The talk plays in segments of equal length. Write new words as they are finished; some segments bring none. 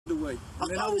away.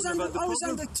 And I was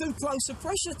under too close a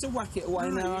pressure to whack it away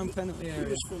in our own penalty area. It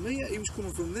was from here. He was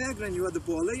coming from there, Glenn. You had the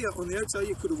ball here on the outside.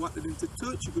 You could have whacked it into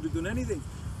touch. You could have done anything.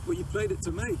 But you played it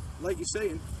to me. Like you're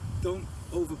saying, don't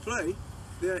overplay.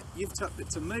 There, you've tapped it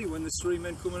to me when there's three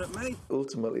men coming at me.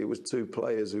 Ultimately, it was two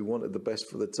players who wanted the best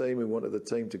for the team, who wanted the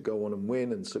team to go on and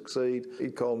win and succeed.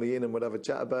 He'd call me in and we'd have a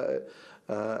chat about it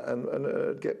and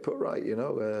it'd get put right, you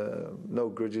know. No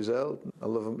grudges held. I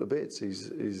love him to bits.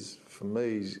 He's for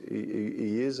me,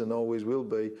 he is and always will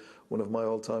be one of my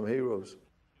all-time heroes.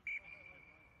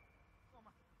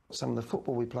 Some of the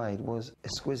football we played was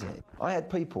exquisite. I had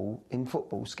people in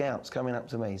football, scouts, coming up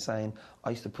to me saying, I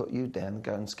used to put you down and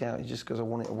go and scout you just because I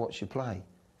wanted to watch you play.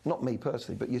 Not me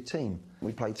personally, but your team.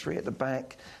 We played three at the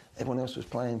back. Everyone else was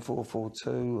playing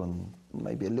 4-4-2 and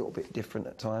maybe a little bit different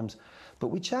at times.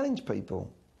 But we challenged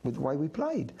people with the way we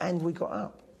played and we got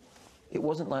up. It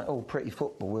wasn't like, oh, pretty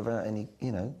football without any,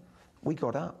 you know. We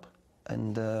got up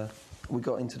and we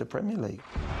got into the Premier League.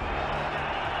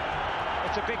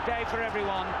 It's a big day for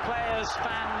everyone, players,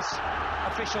 fans,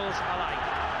 officials alike.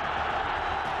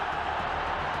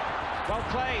 Well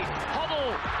played.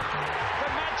 Hoddle, the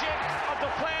magic of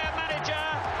the player-manager,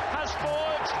 has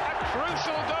forged a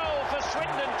crucial goal for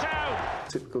Swindon Town.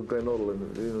 Typical Glen Hoddle,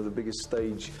 and you know, the biggest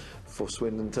stage for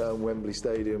Swindon Town, Wembley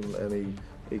Stadium, and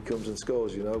he comes and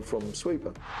scores, you know, from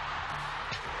sweeper.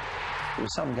 It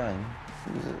was some game.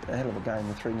 It was a hell of a game.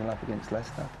 We're 3-0 up against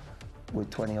Leicester with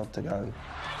 20 odd to go.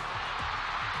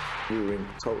 We were in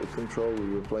total control.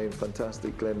 We were playing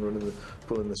fantastic. Glenn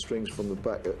pulling the strings from the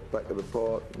back of the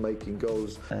park, making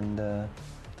goals. And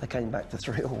they came back to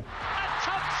 3-3. And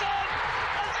Thompson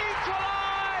has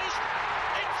equalised!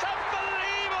 It's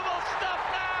unbelievable stuff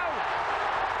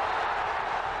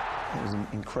now! It was an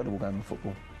incredible game of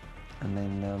football. And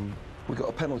then we got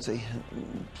a penalty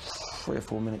 3 or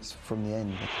 4 minutes from the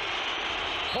end.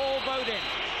 Paul Bodin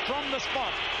from the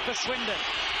spot for Swindon.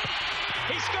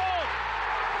 He scored!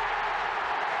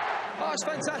 Oh, it's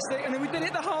fantastic, and we did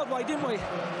it the hard way, didn't we?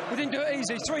 We didn't do it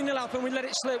easy, 3-0 up and we let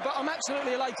it slip, but I'm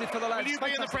absolutely elated for the lads. Will you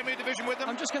be in the Premier Division with them?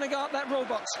 I'm just going to go up that raw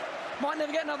box. Might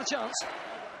never get another chance. It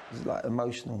was like an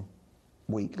emotional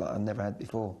week like I've never had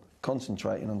before.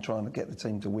 Concentrating on trying to get the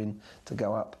team to win, to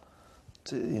go up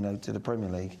to, you know, to the Premier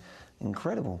League.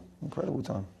 Incredible, incredible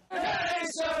time. Hey,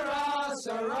 Sarah,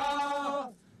 Sarah,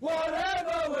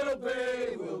 whatever will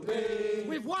be, will be.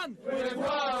 We've won! We've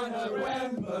won at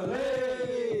Wembley.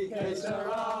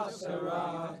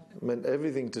 It meant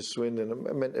everything to Swindon.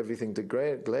 It meant everything to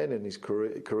Glenn in his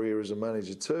career as a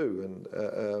manager too.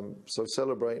 And so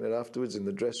celebrating it afterwards in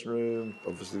the dressing room,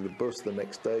 obviously the bus the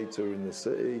next day, touring the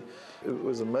city. It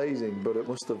was amazing, but it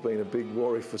must have been a big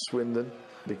worry for Swindon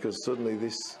because suddenly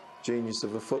this genius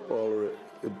of a footballer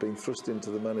had been thrust into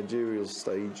the managerial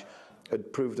stage,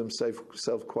 had proved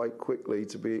himself quite quickly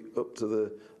to be up to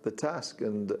the task.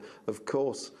 And of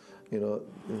course, you know,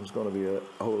 there was going to be a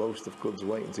whole host of clubs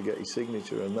waiting to get his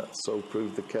signature, and that so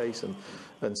proved the case.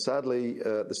 And sadly,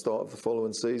 at the start of the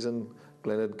following season,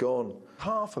 Glenn had gone.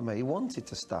 Half of me wanted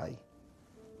to stay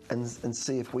and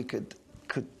see if we could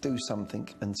do something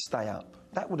and stay up.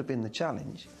 That would have been the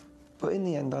challenge. But in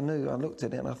the end, I looked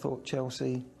at it and I thought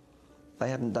Chelsea, they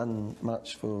hadn't done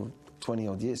much for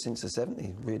 20-odd years, since the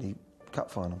 70s, really,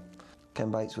 cup final.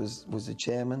 Ken Bates was the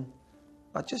chairman.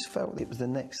 I just felt it was the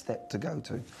next step to go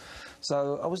to.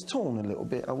 So I was torn a little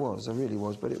bit, I really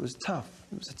was, but it was tough.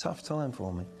 It was a tough time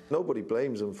for me. Nobody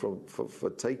blames him for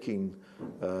taking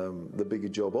the bigger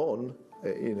job on.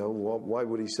 You know, why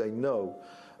would he say no?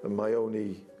 And my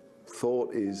only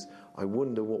thought is, I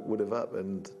wonder what would have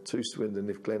happened to Swindon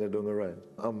if Glenn had hung around.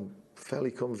 I'm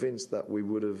fairly convinced that we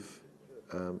would have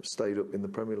stayed up in the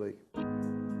Premier League.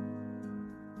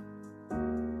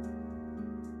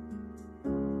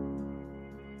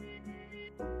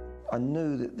 I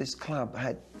knew that this club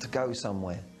had to go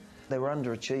somewhere. They were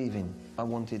underachieving. I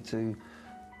wanted to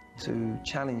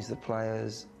challenge the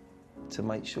players, to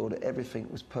make sure that everything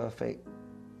was perfect,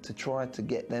 to try to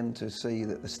get them to see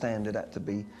that the standard had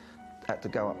to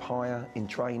go up higher in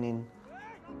training.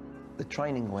 The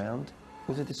training ground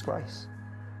was a disgrace.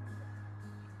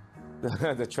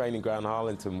 The training ground,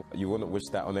 Harlington, you wouldn't wish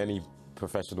that on any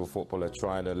professional footballer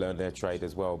trying to learn their trade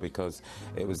as well, because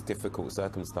it was difficult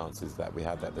circumstances that we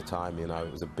had at the time. You know,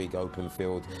 it was a big open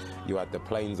field. You had the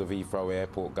planes of Heathrow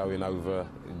Airport going over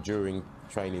during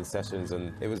training sessions,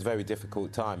 and it was a very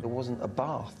difficult time. There wasn't a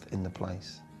bath in the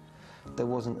place. There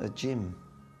wasn't a gym.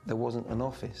 There wasn't an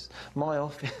office. My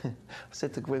office, I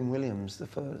said to Gwen Williams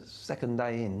the second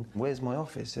day in, where's my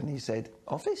office? And he said,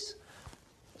 office?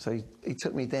 So he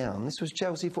took me down. This was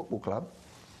Chelsea Football Club.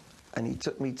 and he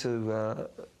took me to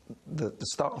the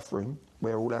staff room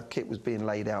where all our kit was being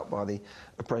laid out by the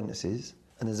apprentices,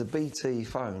 and there's a BT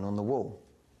phone on the wall,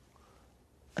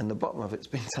 and the bottom of it's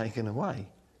been taken away.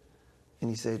 And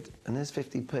he said, and there's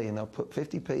 50p, and I'll put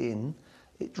 50p in,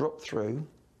 it dropped through,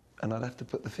 and I'd have to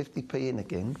put the 50p in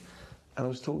again. And I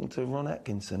was talking to Ron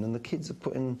Atkinson, and the kids are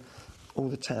putting all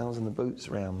the towels and the boots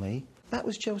around me. That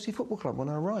was Chelsea Football Club when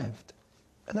I arrived.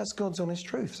 And that's God's honest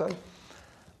truth. So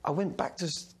I went back to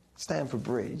Stamford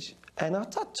Bridge, and I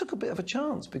took a bit of a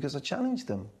chance because I challenged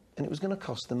them, and it was going to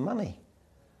cost them money.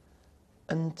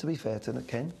 And to be fair to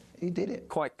Ken, he did it.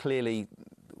 Quite clearly,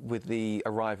 with the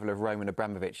arrival of Roman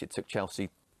Abramovich, it took Chelsea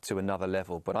to another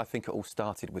level. But I think it all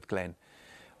started with Glenn.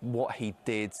 What he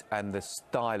did and the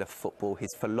style of football,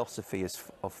 his philosophy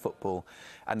of football,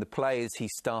 and the players he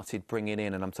started bringing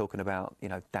in, and I'm talking about, you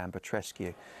know, Dan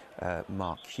Petrescu,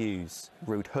 Mark Hughes,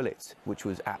 Ruud Gullit, which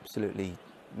was absolutely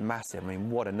massive. I mean,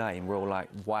 what a name. We're all like,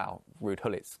 wow, Ruud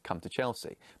Gullit's come to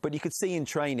Chelsea. But you could see in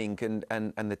training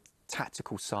and the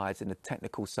tactical side and the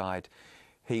technical side,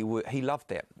 he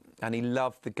loved it. And he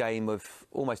loved the game of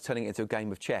almost turning it into a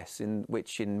game of chess, in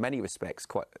which in many respects,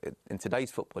 quite in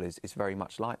today's football, is very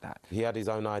much like that. He had his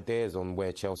own ideas on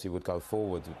where Chelsea would go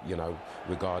forward, you know,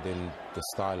 regarding the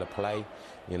style of play,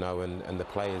 you know, and the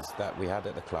players that we had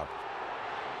at the club.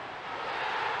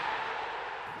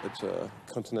 It's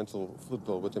continental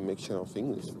football with a mixture of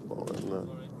English football,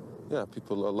 and yeah,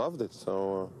 people loved it.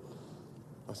 So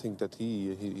I think that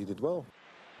he did well.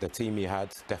 The team he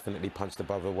had definitely punched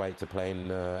above their weight to play in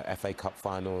the FA Cup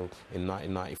final in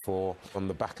 1994. On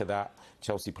the back of that,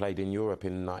 Chelsea played in Europe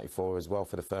in '94 as well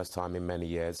for the first time in many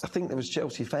years. I think there was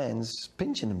Chelsea fans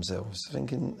pinching themselves,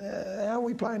 thinking, how are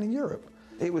we playing in Europe?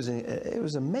 It was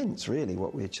immense, really,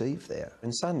 what we achieved there.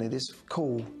 And suddenly this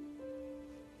call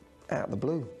out of the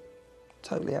blue,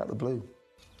 totally out of the blue.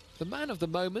 The man of the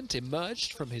moment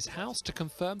emerged from his house to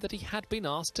confirm that he had been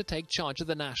asked to take charge of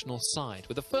the national side,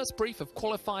 with the first brief of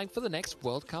qualifying for the next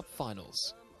World Cup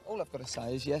finals. All I've got to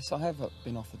say is, yes, I have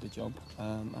been offered the job,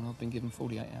 and I've been given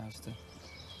 48 hours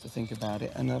to think about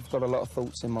it, and I've got a lot of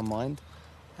thoughts in my mind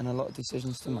and a lot of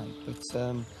decisions to make, but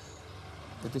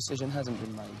the decision hasn't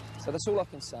been made. So that's all I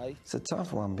can say. It's a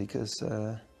tough one because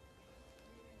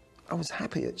I was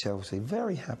happy at Chelsea,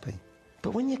 very happy.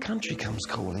 But when your country comes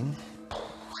calling,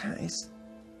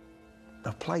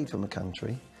 I've played for my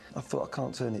country. I thought, I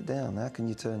can't turn it down. How can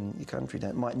you turn your country down?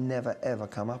 It might never, ever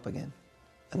come up again.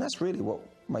 And that's really what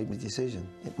made my decision.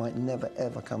 It might never,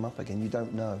 ever come up again. You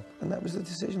don't know. And that was the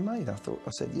decision made. I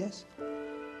said yes.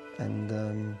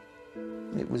 And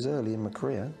it was early in my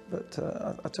career, but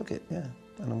I took it, yeah.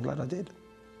 And I'm glad I did.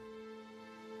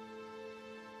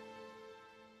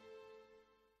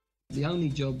 The only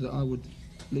job that I would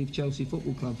leave Chelsea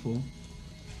Football Club for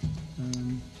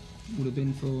would have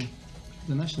been for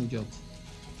the national job,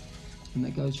 and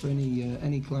that goes for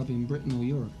any club in Britain or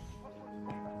Europe.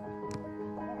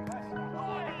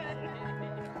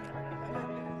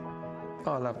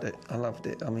 I loved it. I loved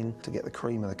it. I mean, to get the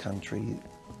cream of the country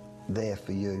there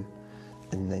for you,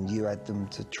 and then you had them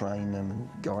to train them and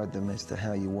guide them as to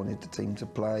how you wanted the team to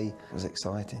play, was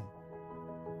exciting.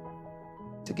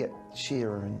 To get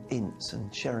Shearer and Ince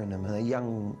and Sheringham and a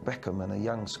young Beckham and a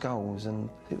young Scholes, and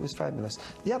it was fabulous.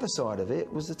 The other side of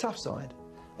it was the tough side,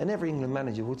 and every England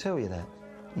manager will tell you that.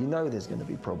 You know there's going to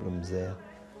be problems there.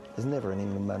 There's never an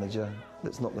England manager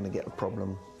that's not going to get a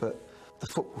problem, but the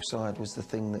football side was the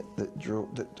thing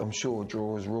that I'm sure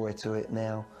draws Roy to it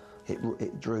now.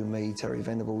 It drew me, Terry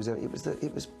Venables. It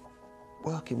was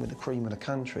working with the cream of the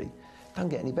country. Don't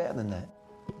get any better than that.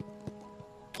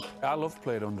 I loved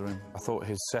playing under him. I thought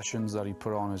his sessions that he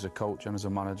put on as a coach and as a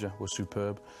manager were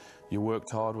superb. You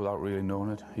worked hard without really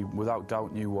knowing it. He, without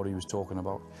doubt, knew what he was talking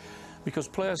about. Because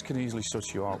players can easily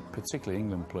suss you out, particularly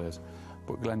England players.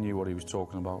 But Glenn knew what he was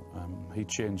talking about. He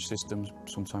changed systems,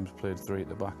 sometimes played 3 at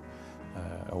the back,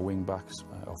 or wing backs,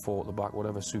 or 4 at the back,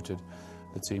 whatever suited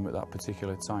the team at that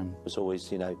particular time. It was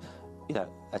always, you know,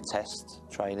 a test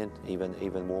training,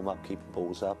 even warm up, keeping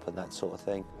balls up and that sort of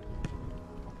thing.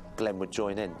 Glenn would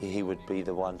join in. He would be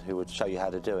the one who would show you how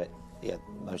to do it. He had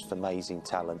most amazing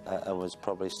talent and was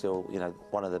probably still, you know,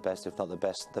 one of the best, if not the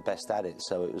best at it.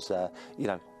 So it was, you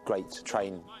know, great to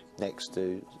train next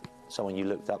to someone you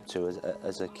looked up to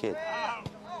as a kid.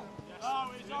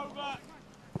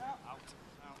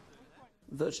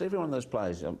 Virtually every one of those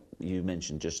players you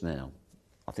mentioned just now,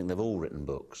 I think they've all written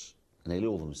books, and nearly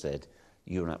all of them said,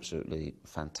 you're an absolutely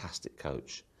fantastic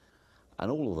coach. And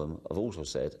all of them have also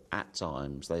said, at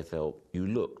times, they felt you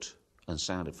looked and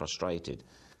sounded frustrated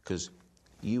because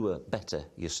you were better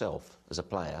yourself as a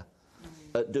player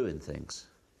at doing things.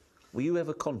 Were you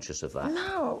ever conscious of that?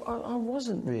 No, I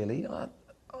wasn't really.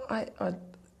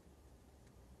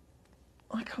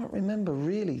 I can't remember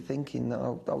really thinking that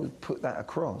I would put that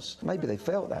across. Maybe they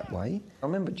felt that way. I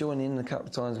remember joining in a couple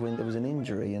of times when there was an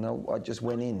injury and I just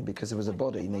went in because there was a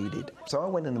body needed. So I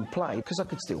went in and played because I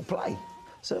could still play.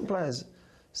 Certain players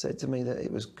said to me that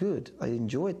it was good, they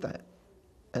enjoyed that.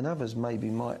 And others maybe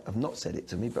might have not said it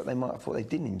to me, but they might have thought they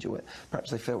didn't enjoy it.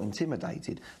 Perhaps they felt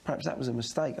intimidated. Perhaps that was a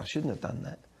mistake, I shouldn't have done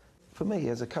that. For me,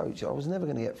 as a coach, I was never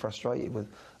going to get frustrated with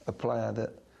a player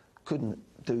that couldn't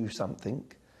do something,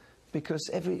 because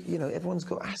everyone's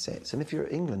got assets, and if you're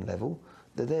at England level,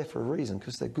 they're there for a reason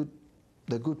because they're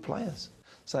good players.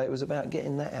 So it was about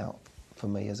getting that out for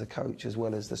me as a coach, as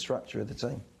well as the structure of the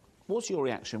team. What's your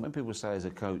reaction when people say as a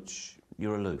coach,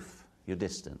 you're aloof, you're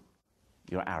distant,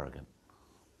 you're arrogant?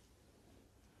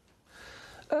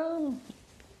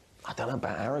 I don't know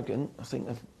about arrogant. I think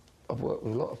I've worked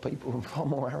with a lot of people who are far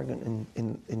more arrogant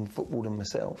in football than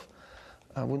myself.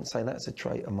 I wouldn't say that's a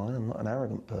trait of mine. I'm not an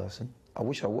arrogant person. I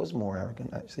wish I was more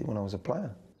arrogant, actually, when I was a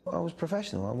player. I was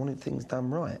professional. I wanted things done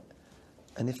right.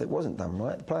 And if it wasn't done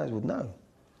right, the players would know.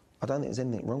 I don't think there's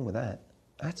anything wrong with that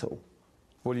at all.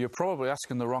 Well, you're probably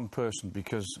asking the wrong person,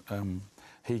 because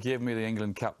he gave me the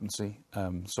England captaincy,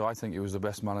 so I think he was the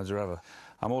best manager ever.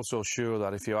 I'm also sure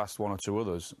that if you asked one or two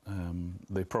others,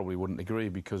 they probably wouldn't agree,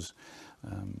 because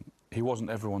he wasn't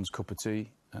everyone's cup of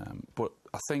tea. But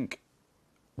I think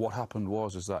what happened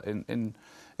is that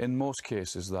in most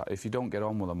cases, that if you don't get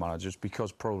on with the manager, it's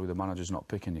because probably the manager's not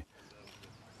picking you.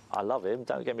 I love him,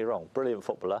 don't get me wrong, brilliant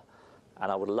footballer,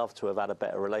 and I would love to have had a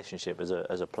better relationship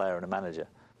as a player and a manager.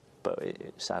 But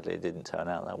sadly, it didn't turn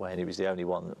out that way, and he was the only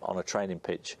one on a training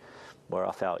pitch where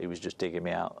I felt he was just digging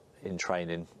me out in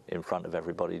training in front of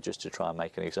everybody just to try and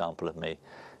make an example of me,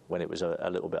 when it was a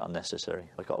little bit unnecessary.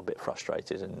 I got a bit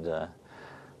frustrated and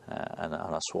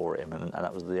I swore at him, and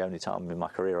that was the only time in my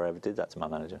career I ever did that to my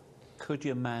manager. Could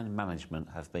your man management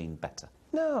have been better?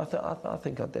 No, I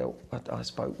think I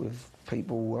spoke with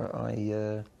people.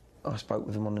 I spoke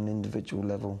with them on an individual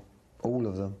level, all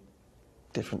of them,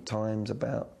 different times,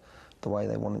 about the way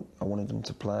I wanted them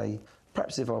to play.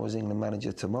 Perhaps if I was England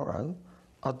manager tomorrow,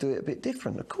 I'd do it a bit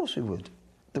different. Of course we would.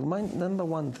 The number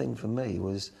one thing for me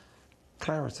was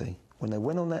clarity. When they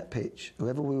went on that pitch,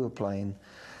 whoever we were playing,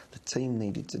 the team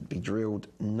needed to be drilled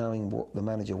knowing what the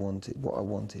manager wanted, what I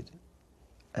wanted.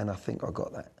 And I think I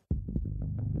got that.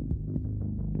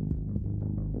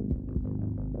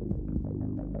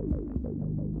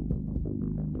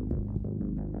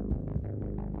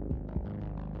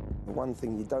 One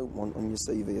thing you don't want on your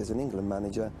CV as an England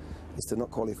manager is to not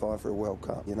qualify for a World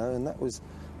Cup, you know, and that was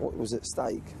what was at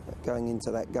stake going into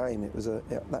that game.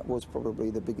 That was probably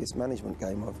the biggest management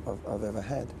game I've ever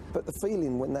had. But the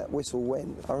feeling when that whistle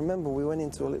went, I remember we went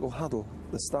into a little huddle,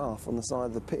 the staff on the side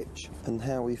of the pitch, and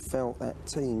how we felt that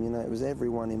team, you know, it was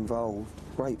everyone involved.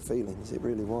 Great feelings, it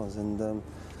really was, and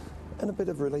a bit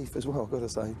of relief as well, I've got to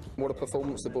say. What a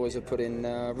performance the boys have put in.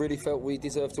 Really felt we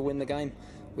deserved to win the game.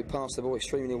 We passed the ball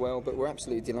extremely well, but we're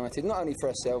absolutely delighted, not only for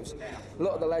ourselves. A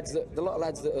lot of lads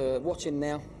that are watching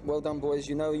now, well done boys,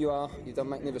 you know you are, you've done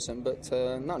magnificent, but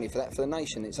not only for that, for the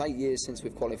nation. It's 8 years since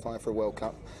we've qualified for a World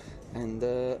Cup, and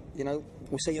you know,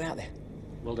 we'll see you out there.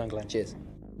 Well done, Glenn. Cheers.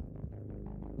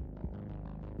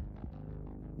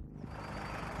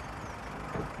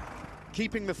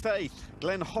 Keeping the faith,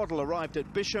 Glen Hoddle arrived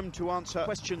at Bisham to answer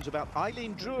questions about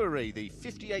Eileen Drury, the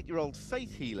 58-year-old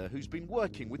faith healer who's been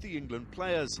working with the England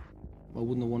players. I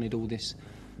wouldn't have wanted all this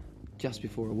just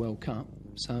before a World Cup,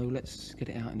 so let's get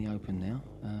it out in the open now.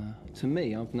 To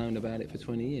me, I've known about it for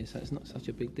 20 years, so it's not such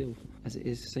a big deal as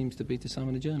it seems to be to some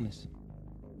of the journalists.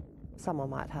 Someone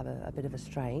might have a bit of a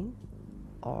strain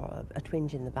or a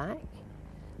twinge in the back.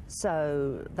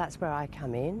 So that's where I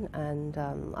come in, and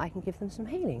I can give them some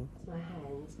healing. My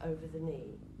hands over the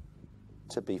knee.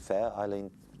 To be fair,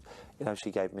 Eileen, you know,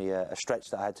 she gave me a stretch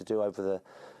that I had to do over the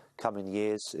coming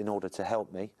years in order to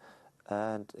help me,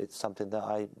 and it's something that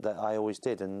I always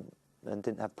did, and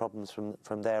didn't have problems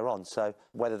from there on. So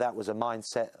whether that was a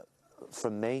mindset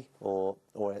from me or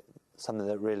something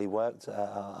that really worked,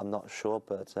 I'm not sure.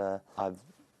 But I've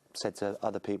said to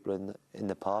other people in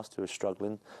the past who are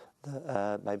struggling,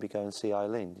 maybe go and see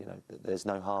Eileen. You know, there's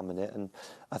no harm in it, and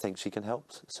I think she can help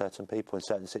certain people in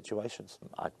certain situations.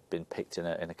 I'd been picked in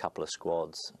a couple of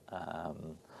squads.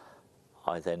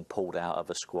 I then pulled out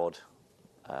of a squad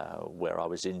where I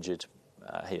was injured.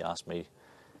 He asked me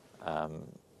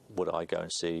would I go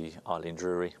and see Eileen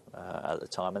Drury at the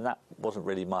time, and that wasn't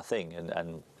really my thing,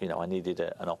 and you know, I needed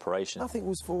an operation. Nothing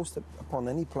was forced upon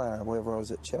any player, whether I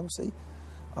was at Chelsea,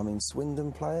 I mean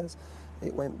Swindon players.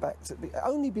 It went back to...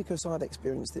 Only because I'd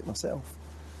experienced it myself.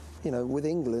 You know, with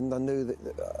England, I knew that...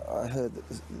 I heard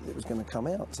that it was going to come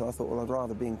out, so I thought, well, I'd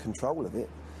rather be in control of it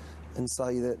and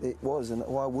say that it was, and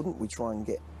why wouldn't we try and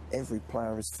get every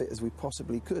player as fit as we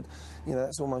possibly could? You know,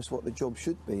 that's almost what the job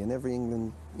should be, and every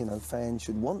England, you know, fan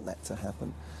should want that to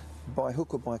happen, by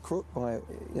hook or by crook, by,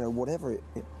 you know, whatever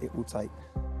it will take.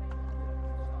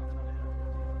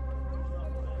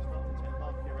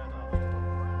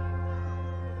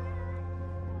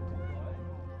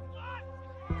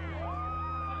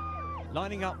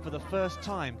 Lining up for the first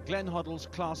time, Glen Hoddle's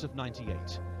class of '98.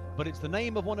 But it's the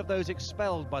name of one of those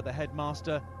expelled by the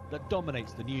headmaster that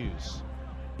dominates the news.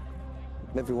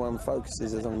 Everyone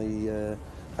focuses on the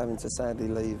having to sadly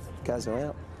leave Gazza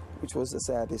out, which was the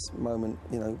saddest moment,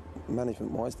 you know,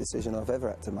 management-wise decision I've ever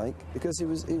had to make, because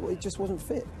he just wasn't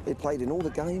fit. He played in all the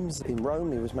games in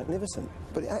Rome. He was magnificent,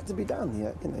 but it had to be done.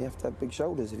 You know, you have to have big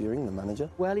shoulders if you're England manager.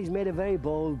 Well, he's made a very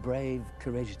bold, brave,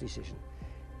 courageous decision.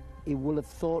 He will have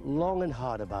thought long and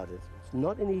hard about it. It's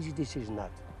not an easy decision,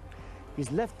 that.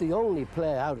 He's left the only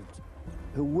player out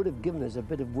who would have given us a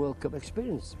bit of World Cup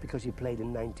experience, because he played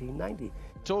in 1990.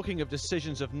 Talking of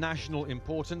decisions of national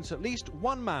importance, at least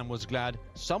one man was glad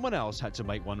someone else had to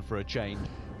make one for a change.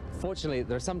 Fortunately,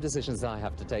 there are some decisions that I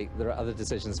have to take. There are other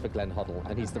decisions for Glen Hoddle,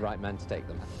 and he's the right man to take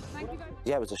them.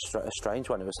 Yeah, it was a strange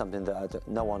one. It was something that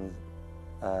no one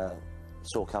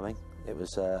saw coming. It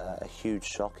was a huge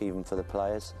shock, even for the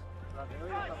players.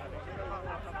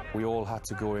 We all had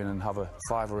to go in and have a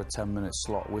 5 or a 10-minute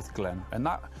slot with Glenn, and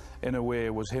that, in a way,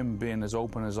 was him being as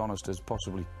open, as honest as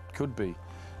possibly could be.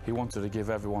 He wanted to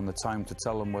give everyone the time to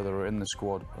tell them whether they were in the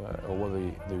squad or whether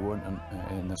they weren't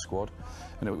in the squad,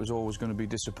 and it was always going to be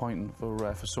disappointing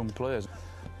for some players.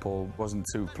 Paul wasn't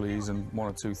too pleased, and one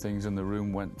or two things in the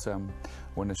room went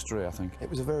astray, I think. It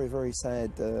was a very, very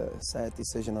sad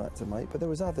decision I had to make, but there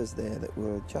was others there that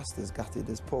were just as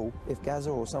gutted as Paul. If Gazza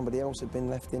or somebody else had been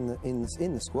left in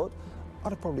the squad,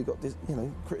 I'd have probably got this, you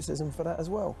know, criticism for that as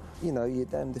well. You know, you're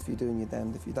damned if you do and you're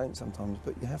damned if you don't sometimes,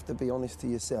 but you have to be honest to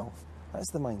yourself.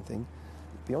 That's the main thing.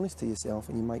 Be honest to yourself,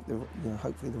 and you make the, you know,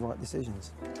 hopefully the right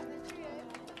decisions.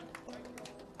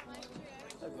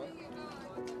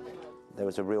 There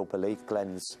was a real belief.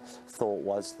 Glenn's thought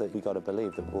was that we got to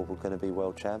believe that we're going to be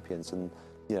world champions, and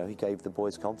you know, he gave the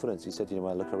boys confidence. He said, you know,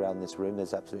 when I look around this room,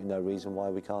 there's absolutely no reason why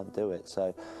we can't do it.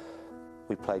 So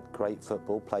we played great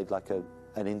football, played like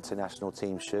an international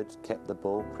team should, kept the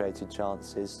ball, created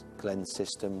chances. Glenn's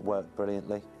system worked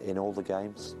brilliantly in all the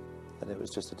games, and it was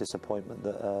just a disappointment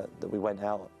that we went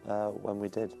out when we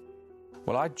did.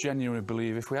 Well, I genuinely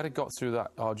believe if we had got through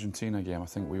that Argentina game, I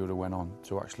think we would have went on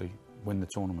to actually win the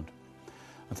tournament.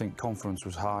 I think confidence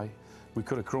was high. We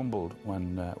could have crumbled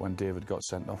when David got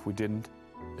sent off. We didn't.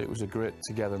 It was a great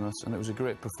togetherness, and it was a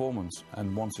great performance.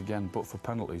 And once again, but for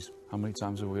penalties. How many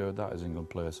times have we heard that as England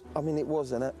players? I mean, it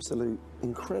was an absolute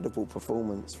incredible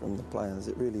performance from the players.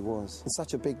 It really was. It's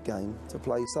such a big game to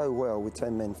play so well with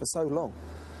 10 men for so long.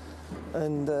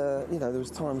 And, you know, there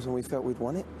was times when we felt we'd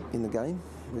won it in the game,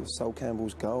 with Sol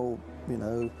Campbell's goal, you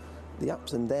know, the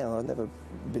ups and downs. I've never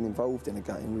been involved in a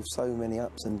game with so many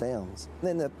ups and downs.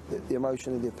 And then the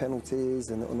emotion of the penalties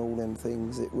and all them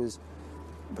things, it was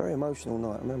a very emotional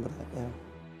night, I remember that, yeah.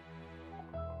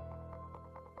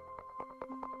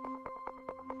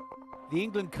 The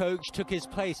England coach took his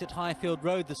place at Highfield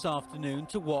Road this afternoon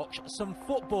to watch some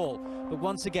football. But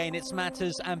once again, it's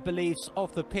matters and beliefs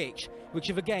off the pitch which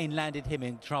have again landed him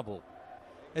in trouble.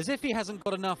 As if he hasn't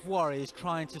got enough worries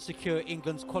trying to secure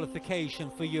England's qualification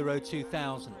for Euro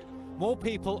 2000. More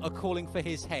people are calling for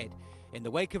his head. In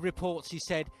the wake of reports, he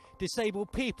said,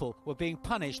 disabled people were being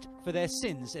punished for their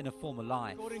sins in a former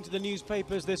life. According to the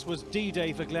newspapers, this was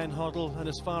D-Day for Glen Hoddle, and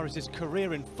as far as his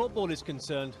career in football is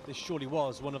concerned, this surely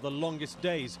was one of the longest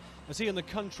days, as he and the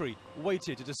country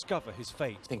waited to discover his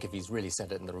fate. I think if he's really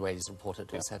said it in the way he's reported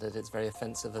to have said it, it's very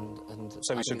offensive, and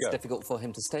So I think it's difficult for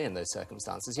him to stay in those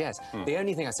circumstances, yes. The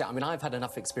only thing I say, I mean, I've had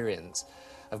enough experience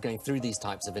of going through these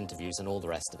types of interviews and all the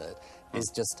rest of it,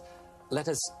 is just let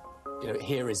us, you know,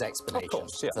 hear his explanation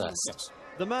first. Yes.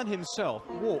 The man himself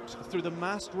walked through the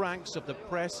massed ranks of the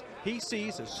press he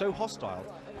sees as so hostile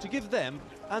to give them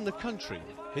and the country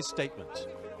his statement.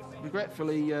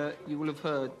 Regretfully, you will have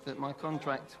heard that my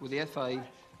contract with the FA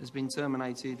has been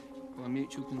terminated by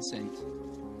mutual consent.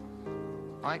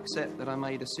 I accept that I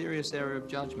made a serious error of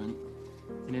judgment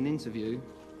in an interview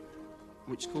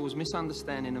which caused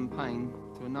misunderstanding and pain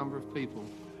to a number of people.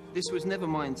 This was never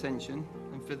my intention,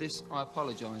 and for this I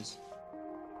apologise.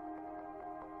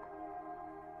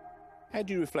 How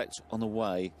do you reflect on the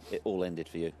way it all ended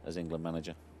for you as England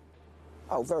manager?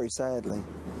 Oh, very sadly,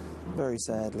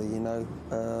 you know.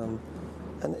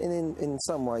 And in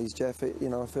some ways, Jeff, you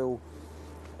know, I feel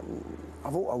I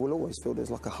will always feel there's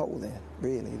like a hole there,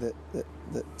 really, that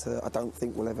I don't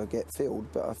think will ever get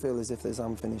filled. But I feel as if there's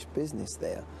unfinished business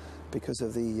there because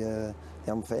of the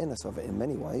unfairness of it in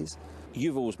many ways.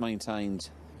 You've always maintained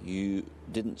you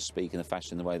didn't speak in a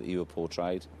fashion the way that you were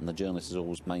portrayed, and the journalist has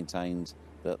always maintained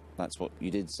that that's what you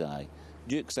did say.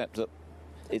 Do you accept that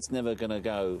it's never going to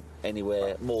go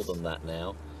anywhere more than that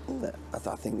now?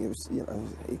 I think it was, you know,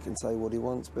 he can say what he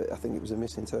wants, but I think it was a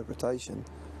misinterpretation.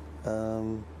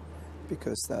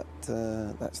 Because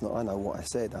that's not, I know what I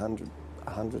said,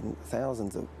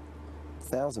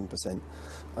 1,000%.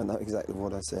 I know exactly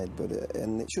what I said, but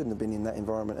and it shouldn't have been in that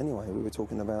environment anyway. We were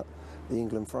talking about the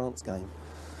England-France game.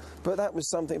 But that was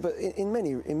something, but in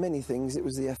many things, it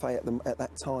was the FA at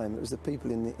that time, it was the people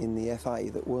in the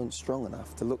FA that weren't strong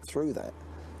enough to look through that,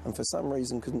 and for some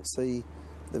reason couldn't see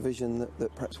the vision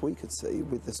that perhaps we could see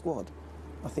with the squad.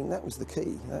 I think that was the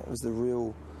key, that was the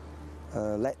real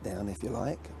letdown, if you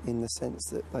like, in the sense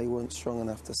that they weren't strong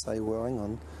enough to say, well, hang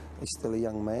on, he's still a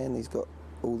young man, he's got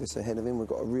all this ahead of him, we've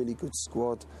got a really good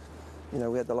squad. You know,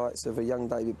 we had the likes of a young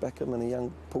David Beckham and a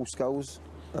young Paul Scholes,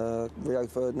 Rio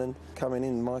Ferdinand coming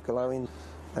in, Michael Owen,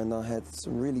 and I had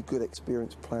some really good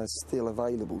experienced players still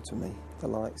available to me, the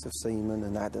likes of Seaman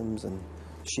and Adams and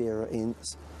Shearer,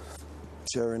 Ince,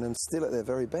 Sheringham, still at their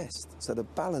very best. So the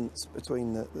balance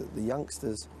between the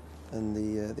youngsters and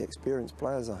the experienced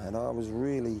players I had, I was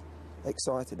really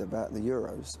excited about the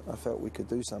Euros. I felt we could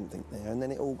do something there, and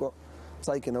then it all got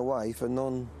taken away for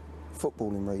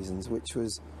non-footballing reasons, which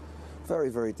was very,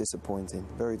 very disappointing,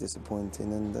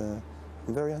 and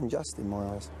very unjust in my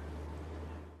eyes.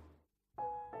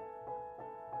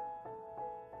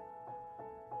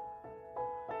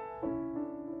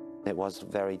 It was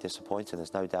very disappointing,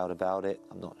 there's no doubt about it.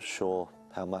 I'm not sure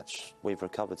how much we've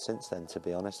recovered since then, to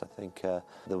be honest. I think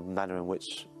the manner in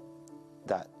which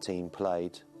that team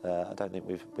played, I don't think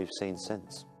we've seen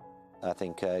since. I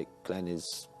think Glenn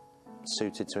is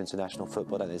suited to international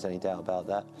football, I don't think there's any doubt about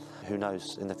that. Who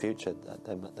knows, in the future,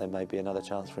 there may be another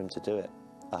chance for him to do it.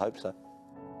 I hope so.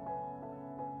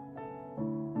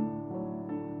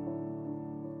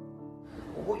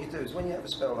 Well, what you do is when you have a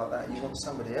spell like that, you want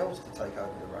somebody else to take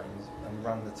over the reins and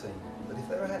run the team. But if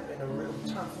there had been a real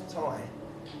tough tie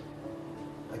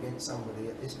against somebody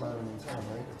at this moment in time,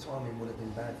 I think the timing would have been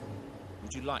bad for them.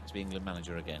 Would you like to be England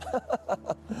manager again?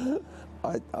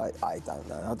 I don't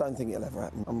know. I don't think it'll ever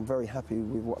happen. I'm very happy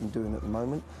with what I'm doing at the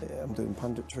moment. I'm doing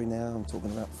punditry now, I'm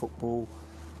talking about football.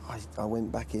 I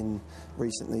went back in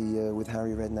recently with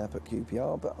Harry Redknapp at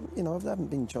QPR, but you know, I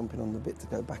haven't been chomping on the bit to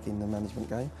go back in the management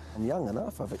game. I'm young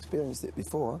enough, I've experienced it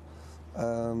before,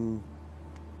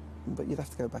 but you'd have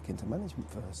to go back into management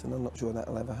first, and I'm not sure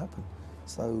that'll ever happen.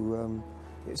 So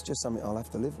it's just something I'll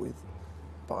have to live with.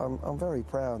 But I'm very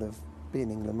proud of being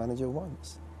England manager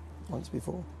once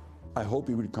before. I hope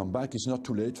he will come back. It's not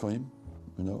too late for him.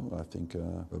 You know, I think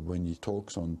when he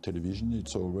talks on television,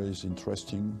 it's always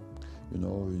interesting. You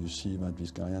know, you see that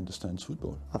this guy understands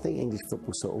football. I think English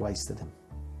football sort of wasted him,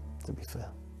 to be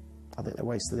fair. I think they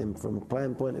wasted him from a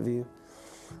playing point of view,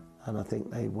 and I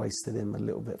think they wasted him a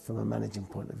little bit from a managing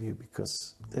point of view,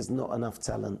 because there's not enough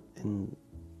talent in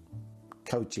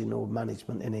coaching or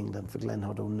management in England for Glen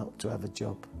Hoddle not to have a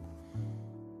job.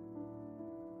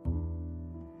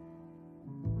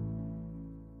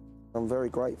 I'm very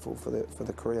grateful for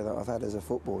the career that I've had as a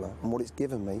footballer and what it's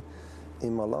given me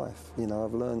in my life. You know,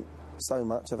 I've learned so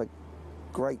much. I've had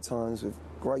great times with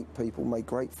great people, made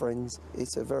great friends.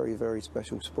 It's a very, very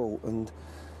special sport, and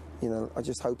you know, I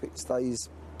just hope it stays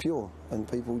pure and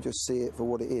people just see it for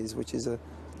what it is, which is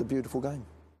the beautiful game.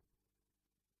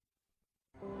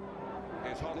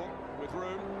 Here's Hoddle with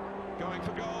room, going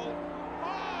for goal.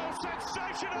 Oh,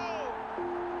 sensational!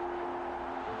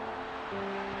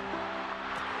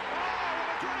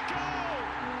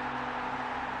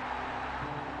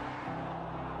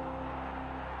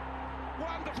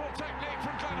 Wonderful technique.